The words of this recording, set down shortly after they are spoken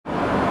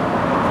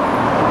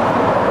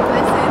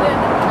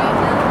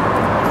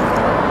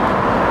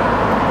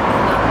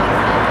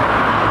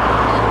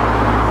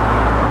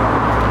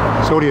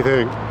So what do you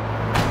think?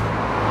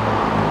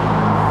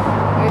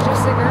 Here's your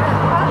cigarette.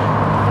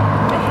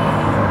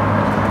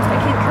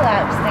 I can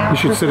collapse now. You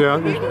should sit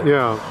down.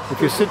 Yeah, if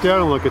you sit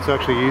down and look, it's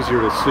actually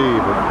easier to see.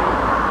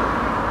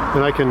 But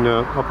then I can,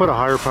 I'll put a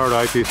higher powered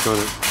eyepiece on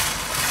it.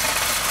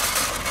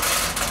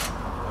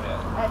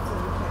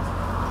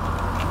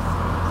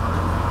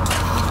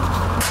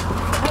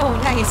 Oh,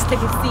 nice. Take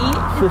a seat.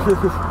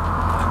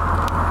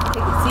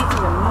 Take a seat to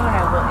the moon.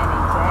 I will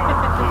anytime.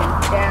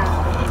 Down.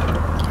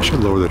 I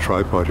should lower the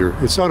tripod here.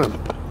 It's on a.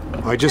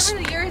 I just.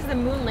 Every year is the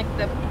moon like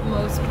the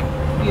most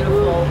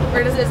beautiful,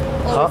 or does it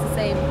always the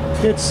same?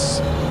 It's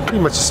pretty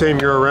much the same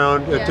year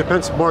around. It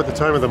depends more at the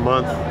time of the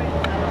month.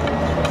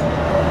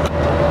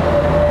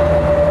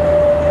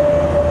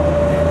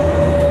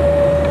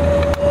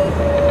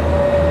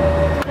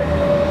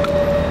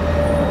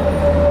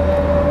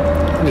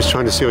 I'm just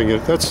trying to see if I can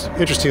get it. That's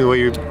interesting the way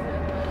you.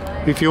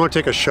 If you want to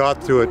take a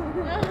shot through it,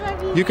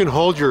 you can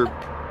hold your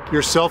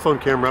cell phone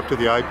camera up to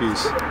the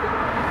eyepiece.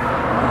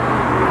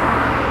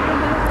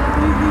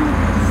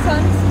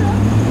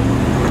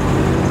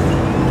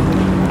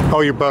 Oh,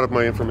 you're about at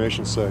my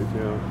information site,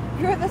 yeah.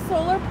 You're the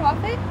solar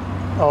prophet?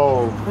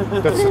 Oh,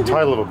 that's the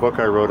title of a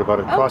book I wrote about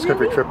a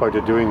cross-country trip I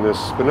did doing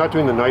this, but not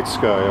doing the night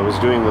sky. I was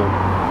doing the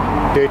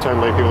daytime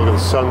light, people look at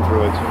the sun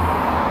through it.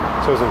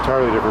 So it's an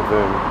entirely different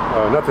thing.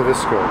 Not to this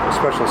scope, a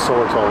special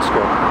solar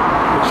telescope.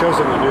 It shows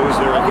in the news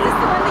there. Oh, is this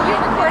the one that you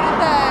recorded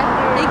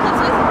the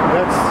eclipse with?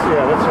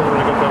 That's the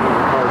one I got that in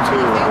the car too.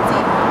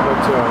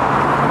 But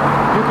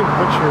you can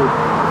put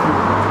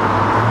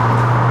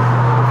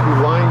if you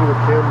line your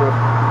camera,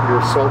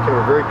 your cell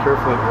camera very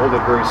carefully and hold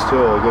it very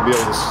still, you'll be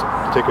able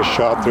to take a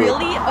shot through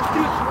Really?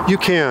 it. You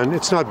can.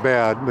 It's not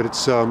bad, but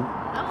it's I'm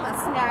a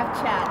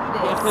Snapchat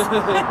this.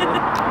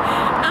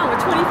 I'm a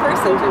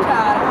 21st century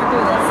child. I want to do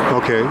this.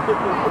 okay.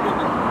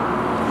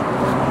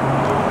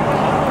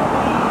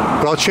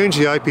 But I'll change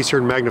the eyepiece here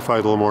and magnify it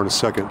a little more in a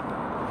second.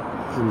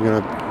 I'm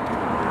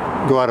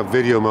gonna go out of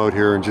video mode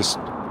here and just.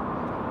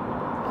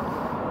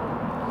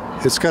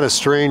 It's got a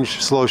strange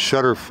slow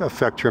shutter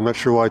effect here. I'm not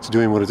sure why it's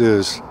doing what it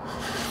is.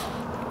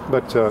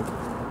 But let's see if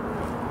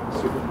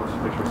this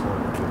picture's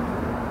on.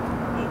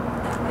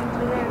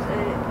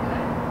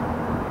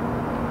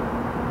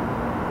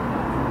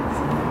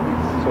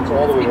 So it's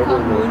all the way over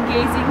moon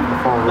gazing. the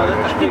far right. I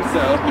think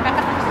so.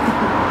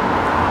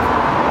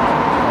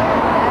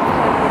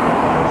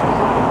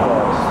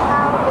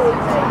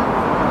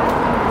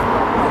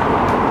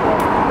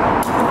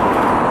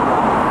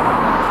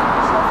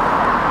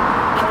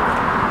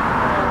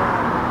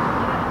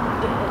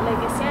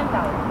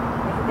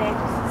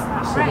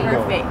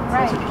 Perfect,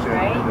 right?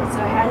 So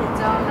it has its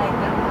own like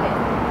little bit. I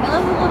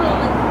love the little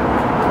like,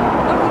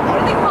 what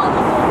do they call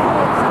them?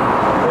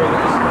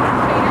 Craters.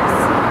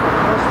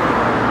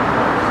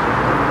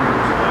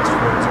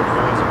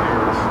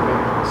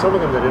 Some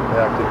of them that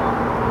impacted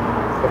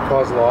have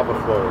caused lava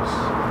flows.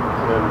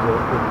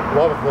 And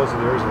lava flows in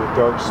the areas of the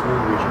dark,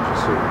 smooth regions you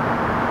see,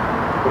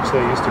 which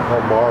they used to call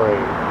mare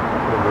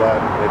in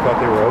Latin. They thought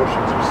they were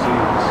oceans or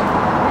seas.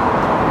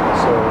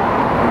 So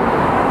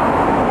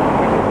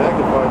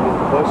magnify a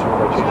little closer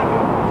by changing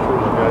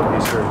the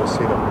eyepiece here and we'll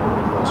see them a little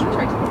bit closer. I'm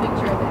trying to take a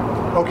picture of it.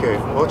 Okay,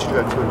 I'll let you do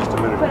that too in just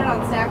a minute. Put it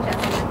on Snapchat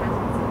for my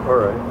friends.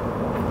 Alright.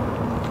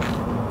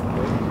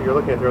 So you're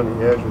looking at there on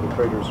the edge where the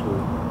craters were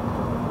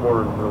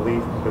more in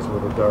relief because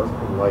of the dark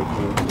and light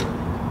means.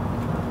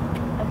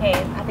 Okay,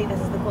 I think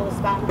this is the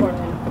coolest spot in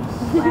Portland.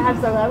 I'm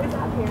so glad we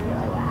stopped here. We're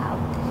like,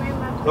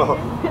 wow.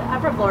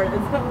 I'm from Florida.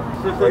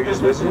 Are you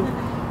just visiting?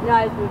 No,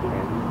 I just moved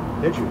here.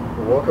 Did you?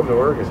 Well, welcome to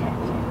Oregon.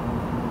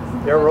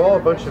 Yeah, we're all a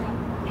bunch of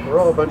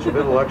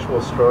intellectual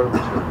astronomers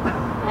here.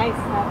 Nice.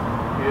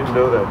 You didn't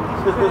know that, did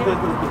you?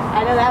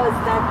 I know that was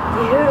not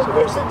you.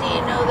 So do you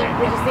know that?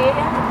 Did you see it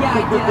yet? Yeah,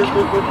 I did. This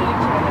really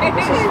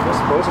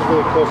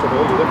close. I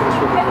mean, you look at this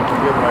from the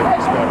other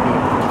eyepiece back in.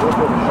 This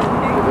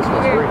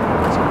one's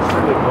it's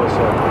extremely close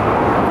up.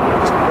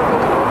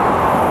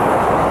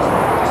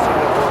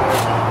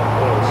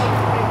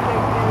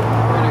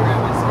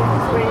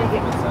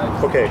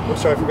 Okay, I'm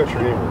sorry, I forgot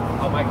your name.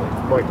 Oh, Michael.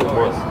 Michael,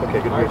 Mark.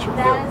 Okay, good to meet you.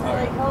 That is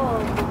really cool.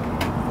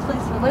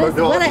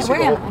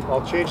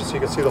 I'll change it so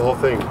you can see the whole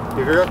thing.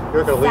 You're not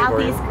going to leave, are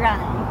you? Southeast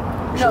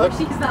grind. No,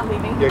 she's not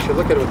leaving. Yeah, you should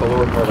look at it with the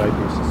lower part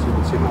eyepiece so you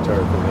can see the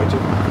entire thing. I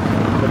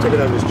took it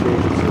out and just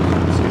changed it so you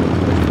can see the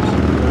entire thing.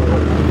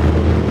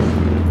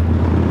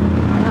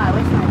 No, I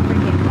wish my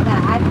freaking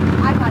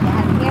iPod that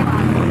had a camera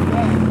on it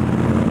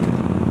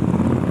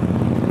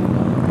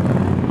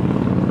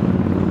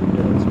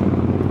was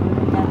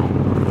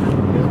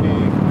there. It'll be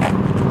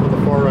on the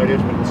far right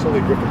edge, but it'll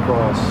slowly drift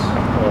across.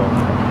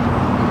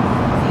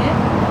 See it?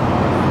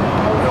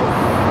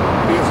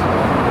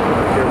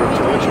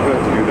 I'll let you go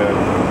ahead to do that.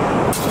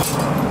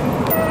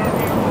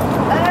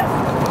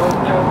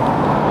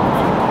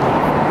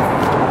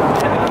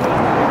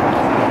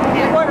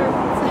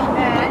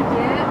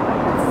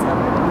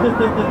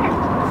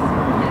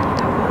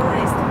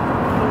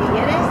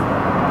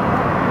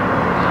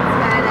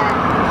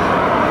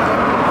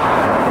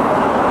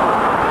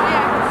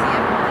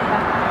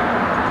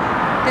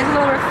 There's a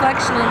little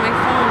reflection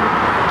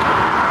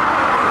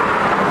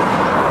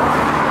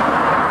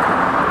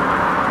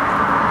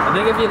I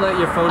think if you let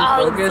your phone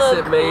focus, so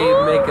it may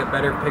make a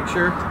better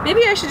picture.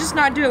 Maybe I should just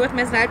not do it with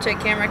my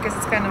Snapchat camera because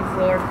it's kind of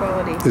lower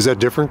quality. Is that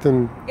different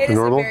than It the is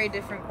normal? a very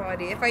different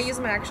quality. If I use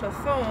my actual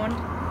phone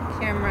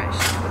camera, it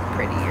should look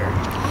prettier.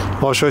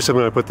 Well, I'll show you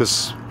something. I put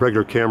this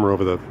regular camera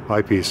over the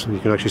eyepiece, and you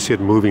can actually see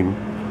it moving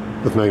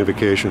with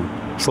magnification.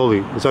 Slowly.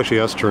 It's actually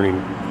us turning,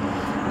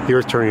 the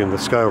Earth turning, and the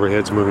sky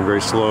overhead's moving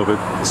very slow, but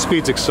the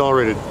speed's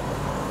accelerated.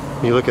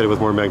 And you look at it with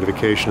more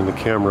magnification in the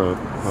camera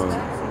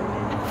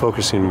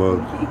focusing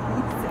mode.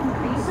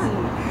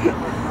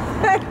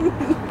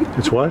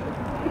 It's what?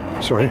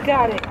 Sorry?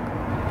 Got it.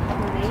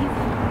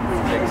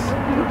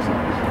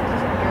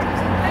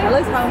 It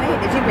looks homemade.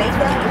 Did you make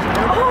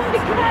that? Oh my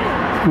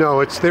god!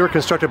 No, they were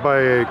constructed by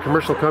a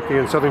commercial company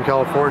in Southern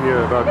California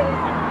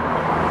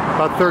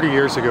about 30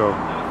 years ago.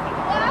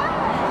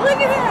 Look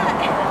at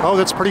that! Oh,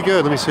 that's pretty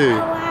good. Let me see. Oh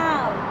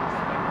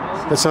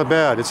wow! That's not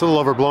bad. It's a little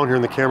overblown here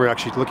in the camera,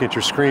 actually looking at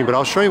your screen, but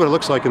I'll show you what it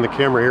looks like in the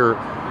camera here.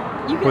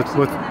 You can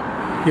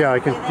Yeah,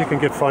 you can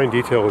get fine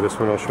detail with this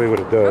one. I'll show you what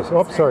it does.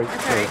 Oh, sorry.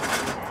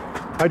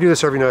 I do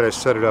this every night. I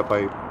set it up.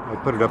 I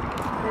put it up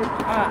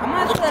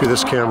to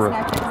this camera.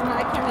 I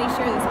can't really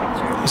share this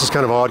picture. This is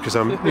kind of odd because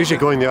I'm usually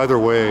going the other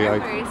way.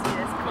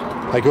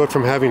 I go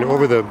from having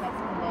over the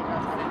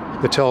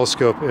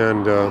telescope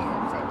and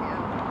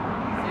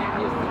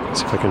let's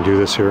see if I can do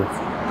this here.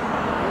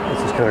 This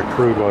is kind of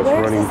crude while it's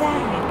running.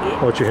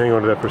 I'll let you hang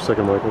on to that for a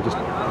second, Michael. Just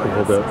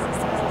hold that.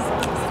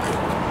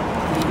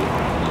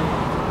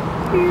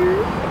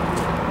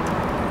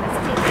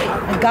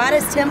 A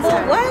goddess temple?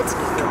 What?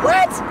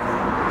 What?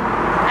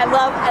 I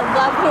love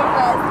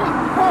cameras.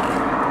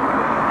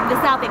 The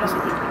South, they don't do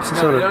these.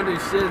 No, we don't do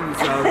shit in the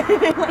South.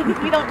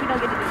 we don't get to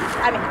do this.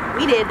 I mean,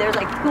 we did. There's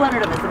like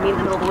 200 of us that meet in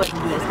the middle of the woods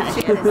and do this kind of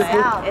shit.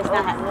 It's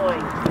not.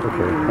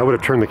 Okay. I would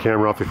have turned the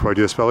camera off before I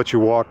do this, but I'll let you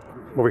walk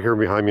over here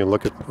behind me and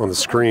look on the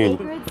screen.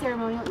 Sacred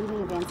ceremonial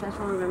evening of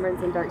ancestral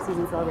remembrance and dark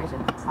season celebration.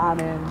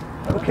 Amen.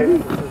 Okay.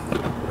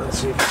 Let's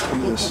see if I can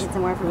do Get this.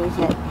 some more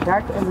information.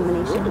 Dark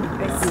illumination.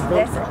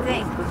 That's the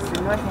thing.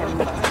 North Heaven.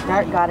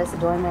 Dark goddess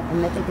adornment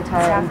and mythic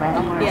guitar and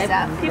violin.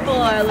 Yeah, people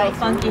are a little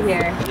funky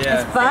here.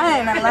 Yeah.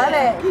 Fun. I love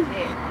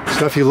it.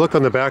 So if you look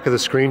on the back of the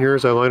screen here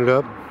as I line it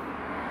up,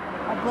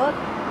 A book.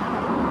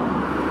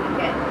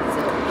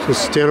 Okay.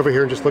 just stand over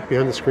here and just look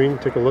behind the screen.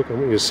 Take a look. I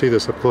want you to see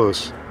this up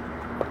close.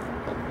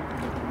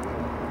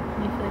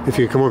 If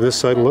you come over this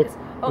side and look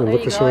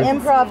this way.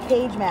 Improv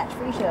cage match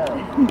free show.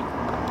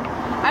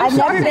 I've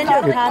never been to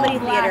a comedy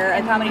theater,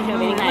 a comedy show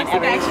meeting night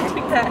ever.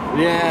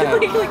 Yeah.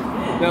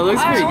 No, it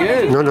looks pretty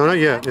good. No, not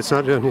yet. It's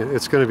not done yet.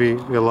 It's going to be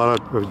a lot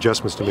of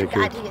adjustments to make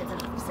here. Got to get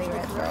some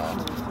cigarettes, girl.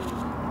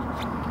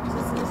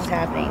 This is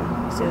happening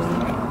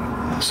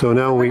soon. So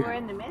now We're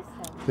in the midst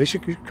of. you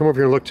should come over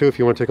here and look too if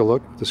you want to take a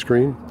look at the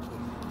screen.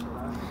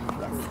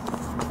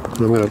 And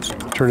I'm going to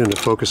turn into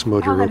focus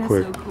mode here real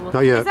quick. So cool.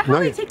 Not yet. Is that how Not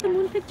they yet. take the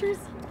moon pictures?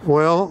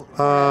 Well,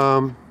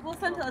 Well,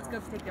 sun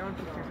telescopes take their own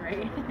pictures,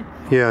 right?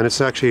 yeah, and it's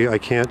actually, I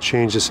can't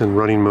change this in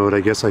running mode.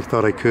 I guess I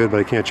thought I could, but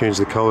I can't change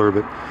the color.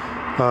 But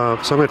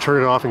so I'm going to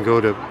turn it off and go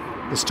to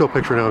the still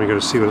picture now and go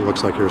to see what it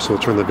looks like here. So I'll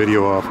turn the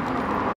video off.